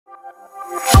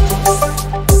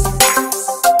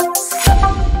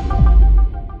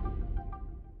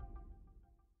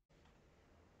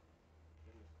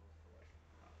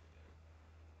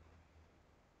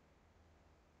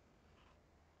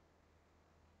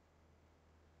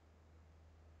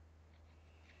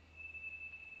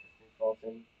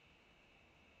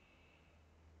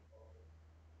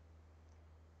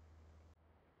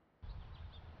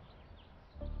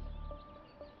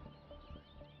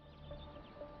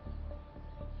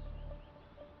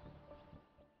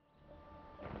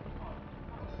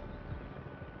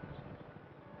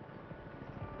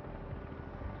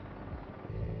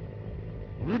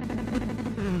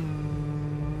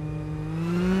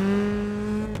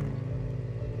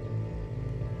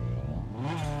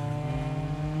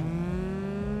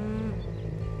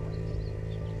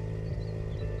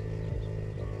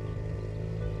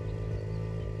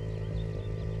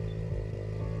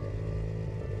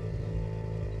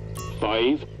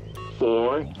Five,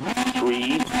 4,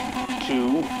 3,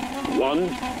 2, 1,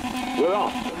 we're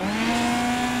off.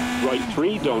 Right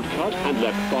 3, don't cut, and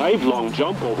left 5, long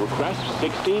jump over crest,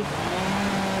 60.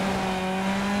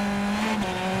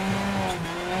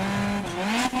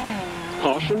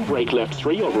 Caution, brake left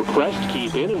 3 over crest,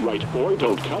 keep in, and right 4,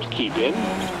 don't cut, keep in.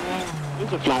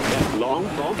 Into flat left, long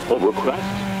bump over crest.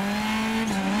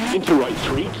 Into right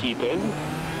 3, keep in.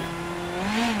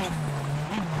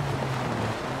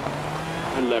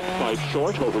 And left 5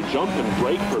 short over jump and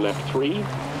brake for left 3.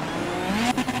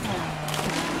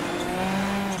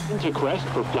 Into crest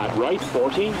for flat right,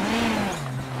 40.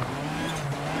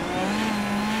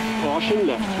 Caution,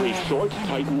 left 3 short,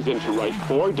 tightens into right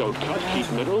 4, don't cut, keep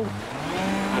middle.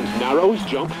 And narrows,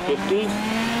 jump 50.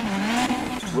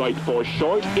 Right 4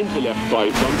 short, into left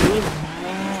 5 bumpy.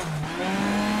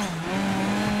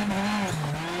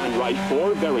 And right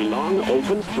 4 very long,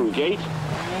 opens through gate.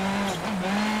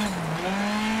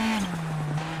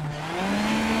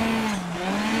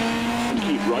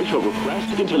 Right over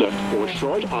crest, into left 4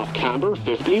 short, off camber,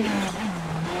 50.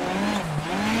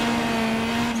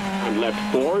 And left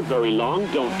 4, very long,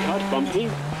 don't cut, bumpy.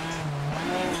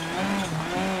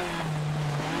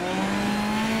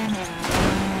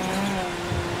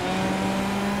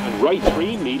 And right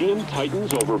 3, medium,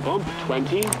 tightens over bump,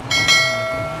 20.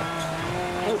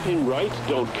 Hairpin right,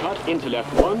 don't cut, into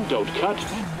left 1, don't cut.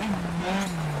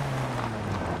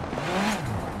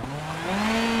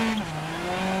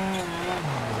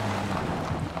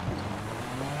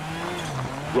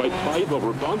 Right 5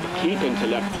 over bump, keep into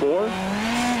left 4.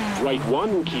 Right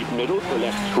 1, keep middle for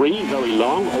left 3, very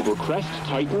long, over crest,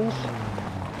 tightens.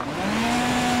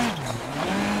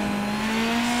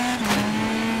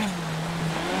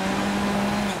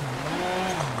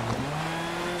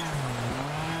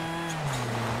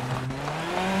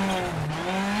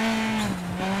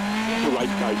 To right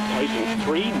 5, tightens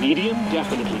 3, medium,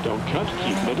 definitely don't cut,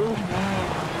 keep middle.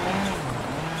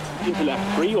 Into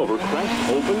left 3 over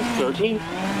crest, opens 30.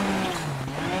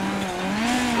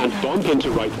 And bump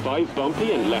into right 5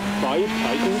 bumpy and left 5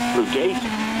 tightens through gate.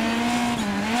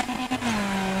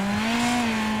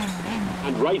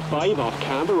 And right 5 off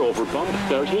camber over bump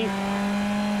 30.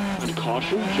 And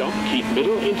caution, jump, keep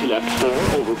middle into left 4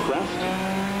 over crest.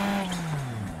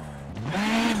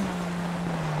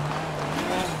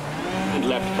 And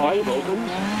left 5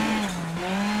 opens.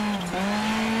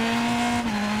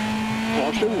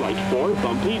 Caution, right 4,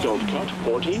 bumpy, don't cut,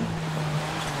 40.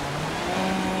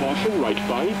 Caution, right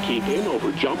 5, keep in,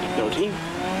 over jump, 30.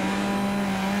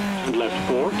 And left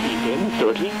 4, keep in,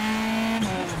 30.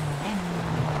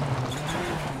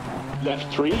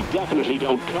 Left 3, definitely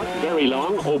don't cut, very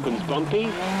long, opens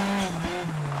bumpy.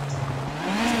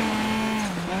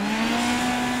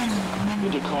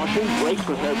 Into caution, brake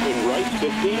for hairpin right,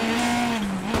 50.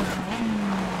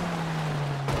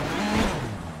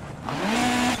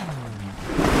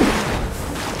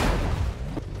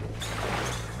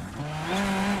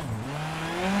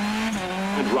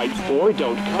 Right 4,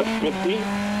 don't cut, 50.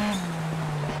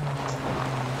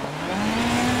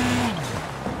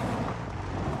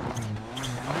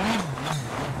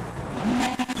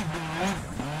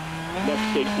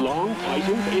 Left 6 long,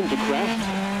 tightens into crest.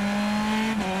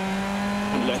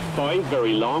 And left 5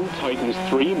 very long, tightens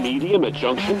 3, medium at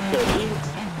junction, 30.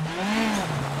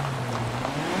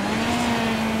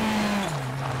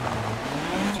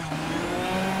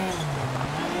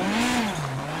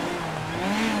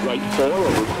 Right 4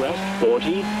 over crest,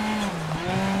 40.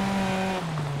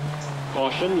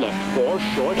 Caution, left 4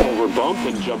 short over bump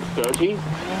and jump 30.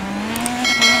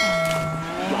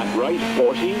 Flat right,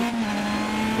 40.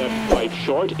 Left 5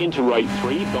 short into right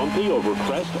 3, bumpy over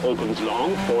crest, opens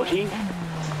long, 40.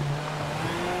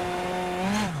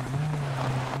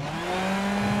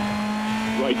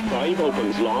 Right 5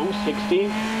 opens long,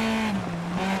 60.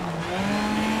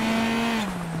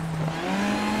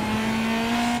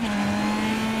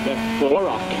 Left 4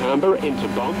 off camber into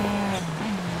bump.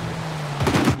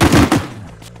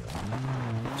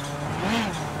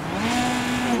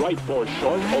 Right 4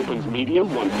 short, opens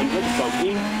medium, 100,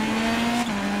 bumpy.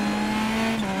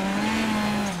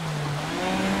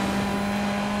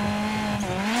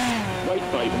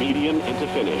 Right 5 medium into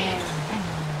finish.